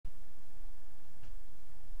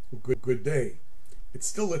Good day. It's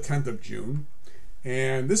still the 10th of June,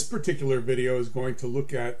 and this particular video is going to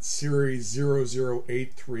look at Series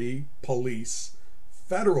 0083 Police,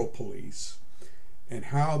 Federal Police, and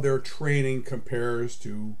how their training compares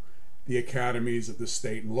to the academies of the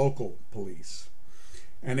state and local police.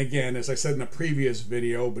 And again, as I said in a previous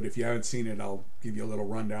video, but if you haven't seen it, I'll give you a little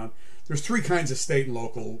rundown. There's three kinds of state and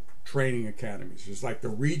local training academies. There's like the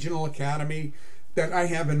regional academy that I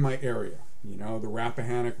have in my area. You know, the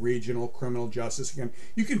Rappahannock Regional Criminal Justice. Again,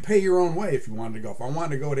 you can pay your own way if you wanted to go. If I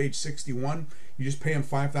wanted to go at age 61, you just pay them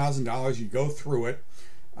 $5,000. You go through it.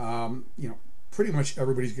 You know, pretty much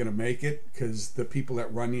everybody's going to make it because the people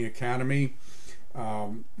that run the academy,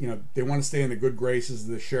 you know, they want to stay in the good graces of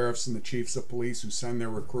the sheriffs and the chiefs of police who send their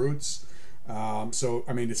recruits. So,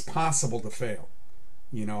 I mean, it's possible to fail,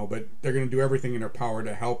 you know, but they're going to do everything in their power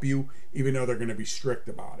to help you, even though they're going to be strict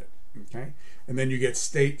about it. Okay, and then you get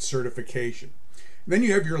state certification. And then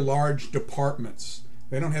you have your large departments.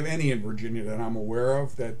 They don't have any in Virginia that I'm aware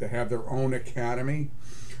of that they have their own academy.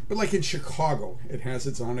 But like in Chicago, it has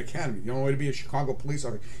its own academy. The only way to be a Chicago police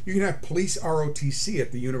officer, you can have police ROTC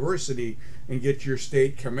at the university and get your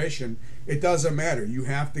state commission. It doesn't matter. You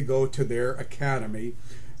have to go to their academy.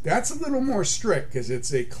 That's a little more strict because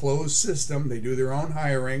it's a closed system. They do their own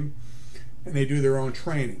hiring and they do their own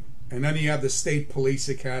training. And then you have the state police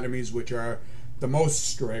academies, which are the most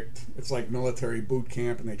strict. It's like military boot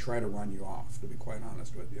camp, and they try to run you off, to be quite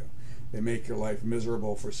honest with you. They make your life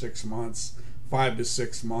miserable for 6 months, 5 to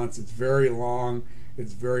 6 months. It's very long.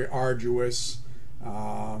 It's very arduous,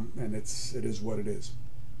 and it is what it is.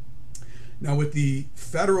 Now, with the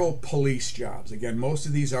federal police jobs, again, most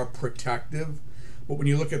of these are protective, but when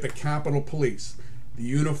you look at the Capitol Police, the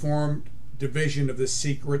uniformed division of the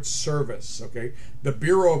Secret Service, okay, the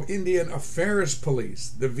Bureau of Indian Affairs Police,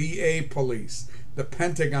 the VA Police, the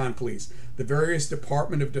Pentagon Police, the various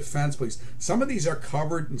Department of Defense Police. Some of these are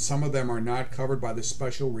covered and some of them are not covered by the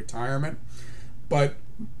special retirement, but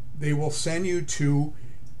they will send you to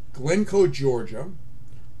Glencoe, Georgia,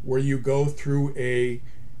 where you go through a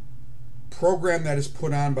program that is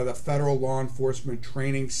put on by the Federal Law Enforcement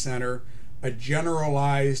Training Center, a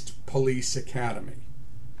generalized police academy.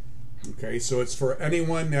 Okay, so it's for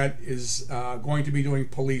anyone that is going to be doing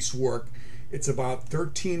police work. It's about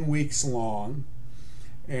 13 weeks long,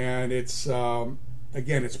 and it's again,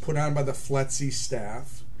 it's put on by the FLETC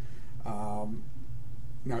staff.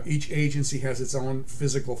 Now, each agency has its own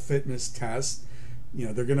physical fitness test. You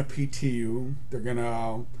know, they're going to PT you. They're going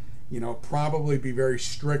to, you know, probably be very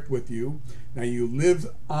strict with you. Now, you live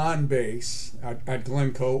on base at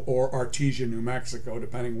Glencoe or Artesia, New Mexico,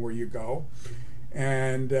 depending where you go.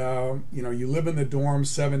 And you know, you live in the dorm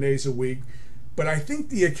 7 days a week, but I think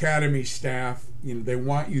the academy staff, you know, they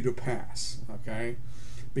want you to pass, okay?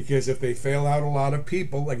 Because if they fail out a lot of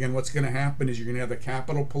people, again, what's going to happen is you're going to have the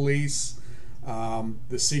Capitol Police,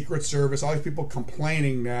 the Secret Service, all these people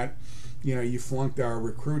complaining that, you know, you flunked our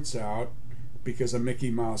recruits out because of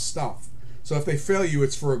Mickey Mouse stuff. So if they fail you,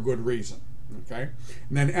 it's for a good reason, okay?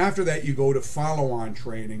 And then after that, you go to follow-on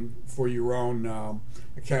training for your own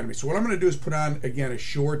academy. So what I'm going to do is put on, again, a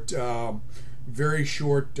short, very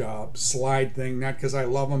short slide thing, not because I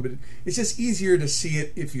love them, but it's just easier to see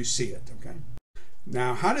it if you see it, okay?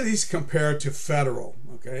 Now, how do these compare to federal?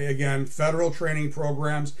 Okay, again, federal training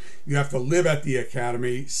programs, you have to live at the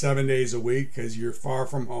academy 7 days a week because you're far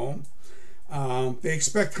from home. They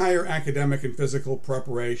expect higher academic and physical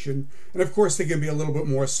preparation, and of course they can be a little bit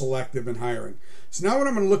more selective in hiring. So now what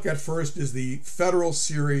I'm going to look at first is the Federal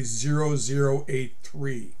Series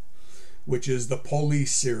 0083, which is the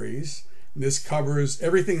police series. And this covers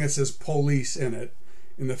everything that says police in it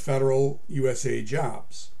in the federal USA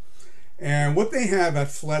jobs. And what they have at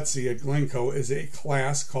FLETC at Glencoe is a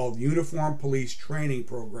class called Uniform Police Training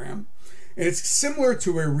Program, and it's similar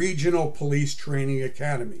to a regional police training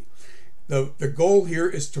academy. The goal here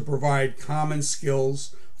is to provide common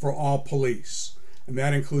skills for all police, and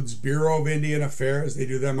that includes Bureau of Indian Affairs. They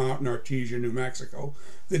do them out in Artesia, New Mexico.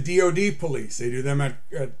 The DOD Police, they do them at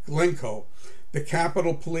Glencoe. The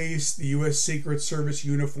Capitol Police, the U.S. Secret Service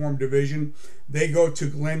Uniform Division, they go to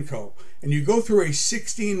Glencoe. And you go through a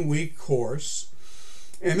 16-week course,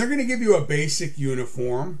 and they're going to give you a basic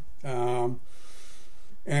uniform.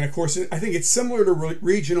 And of course, I think it's similar to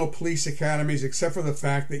regional police academies, except for the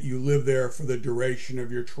fact that you live there for the duration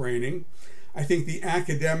of your training. I think the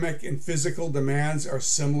academic and physical demands are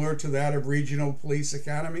similar to that of regional police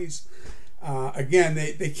academies. Again,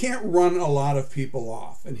 they can't run a lot of people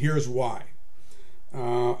off, and here's why.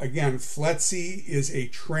 Again, FLETC is a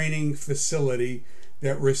training facility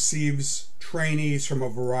that receives trainees from a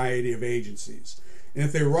variety of agencies. And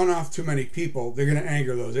if they run off too many people, they're going to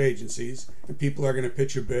anger those agencies, and people are going to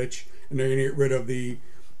pitch a bitch, and they're going to get rid of the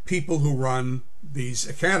people who run these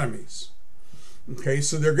academies. Okay,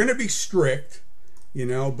 so they're going to be strict, you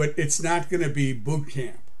know, but it's not going to be boot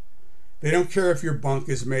camp. They don't care if your bunk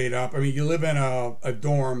is made up. I mean, you live in a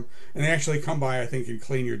dorm, and they actually come by, I think, and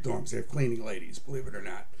clean your dorms. They have cleaning ladies, believe it or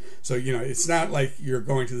not. So, you know, it's not like you're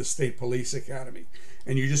going to the State Police Academy,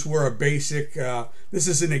 and you just wear a basic, this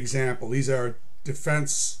is an example. These are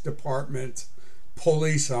Defense Department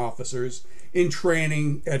police officers in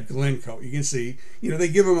training at Glencoe. You can see, you know, they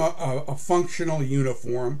give them a functional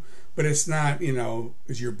uniform, but it's not, you know,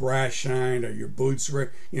 is your brass shined or your boots,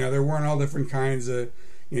 you know, they're wearing all different kinds of,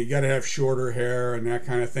 you know, you got to have shorter hair and that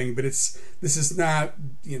kind of thing. But this is not,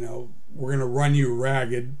 you know, we're going to run you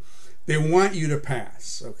ragged. They want you to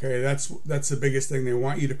pass. Okay, that's the biggest thing. They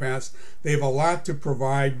want you to pass. They have a lot to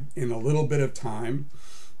provide in a little bit of time,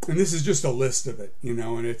 and this is just a list of it, you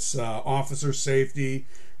know. And it's officer safety,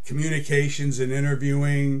 communications and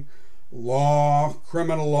interviewing, law,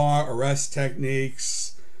 criminal law, arrest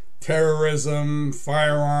techniques, terrorism,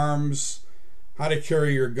 firearms, how to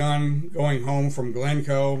carry your gun going home from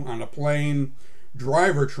Glencoe on a plane,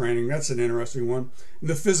 driver training, that's an interesting one, and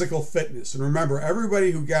the physical fitness. And remember,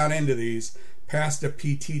 everybody who got into these passed a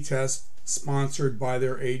PT test sponsored by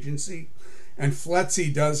their agency. And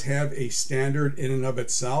FLETC does have a standard in and of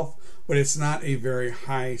itself, but it's not a very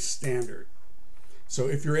high standard. So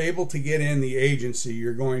if you're able to get in the agency,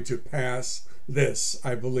 you're going to pass this,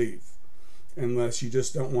 I believe, unless you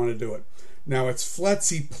just don't want to do it. Now it's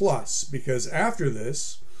FLETC Plus, because after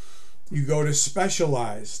this, you go to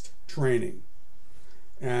specialized training.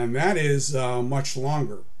 And that is much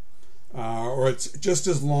longer, or it's just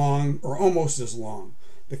as long, or almost as long.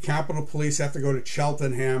 The Capitol Police have to go to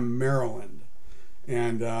Cheltenham, Maryland.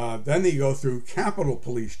 And then they go through Capitol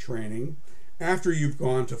Police training after you've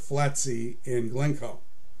gone to FLETC in Glencoe.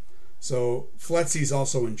 So FLETC is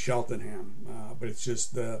also in Cheltenham, but it's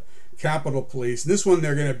just the Capitol Police. This one,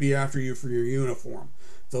 they're going to be after you for your uniform.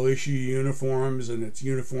 They'll issue you uniforms, and it's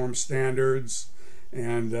uniform standards.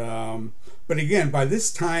 And but again, by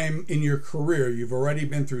this time in your career, you've already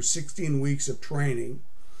been through 16 weeks of training,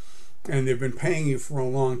 and they've been paying you for a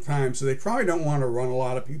long time, so they probably don't want to run a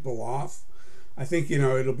lot of people off. I think, you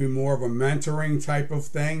know, it'll be more of a mentoring type of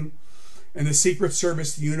thing. And the Secret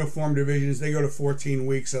Service uniform divisions, they go to 14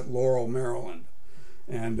 weeks at Laurel, Maryland.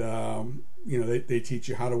 And, you know, they teach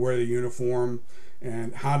you how to wear the uniform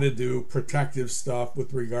and how to do protective stuff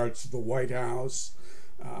with regards to the White House,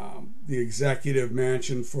 the executive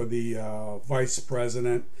mansion for the vice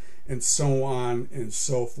president, and so on and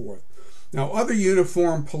so forth. Now, other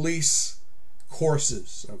uniform police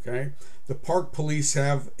courses, okay? The Park Police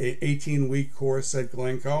have an 18-week course at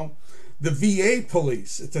Glencoe. The VA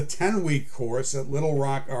Police, it's a 10-week course at Little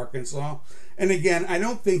Rock, Arkansas. And again, I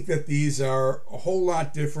don't think that these are a whole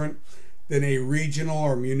lot different than a regional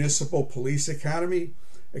or municipal police academy,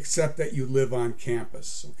 except that you live on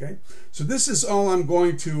campus, okay? So this is all I'm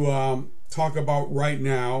going to talk about right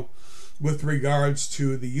now with regards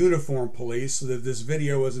to the uniform police, so that this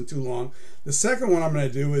video isn't too long. The second one I'm going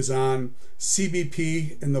to do is on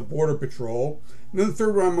CBP and the Border Patrol. And then the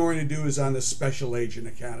third one I'm going to do is on the Special Agent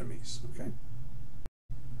Academies, okay?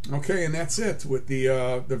 Okay, and that's it with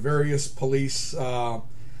the various police. So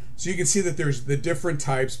you can see that there's the different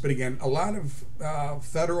types, but again, a lot of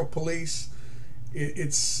federal police,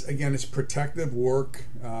 it's protective work.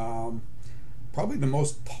 Probably the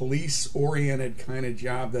most police-oriented kind of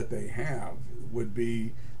job that they have would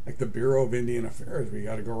be like the Bureau of Indian Affairs, where you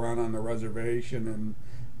got to go around on the reservation and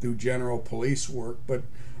do general police work. But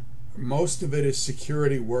most of it is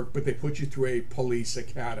security work, but they put you through a police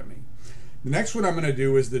academy. The next one I'm going to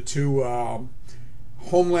do is the two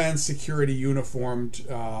Homeland Security uniformed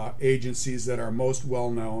agencies that are most well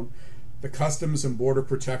known: the Customs and Border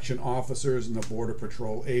Protection officers and the Border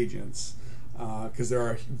Patrol agents, because there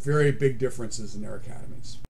are very big differences in their academies.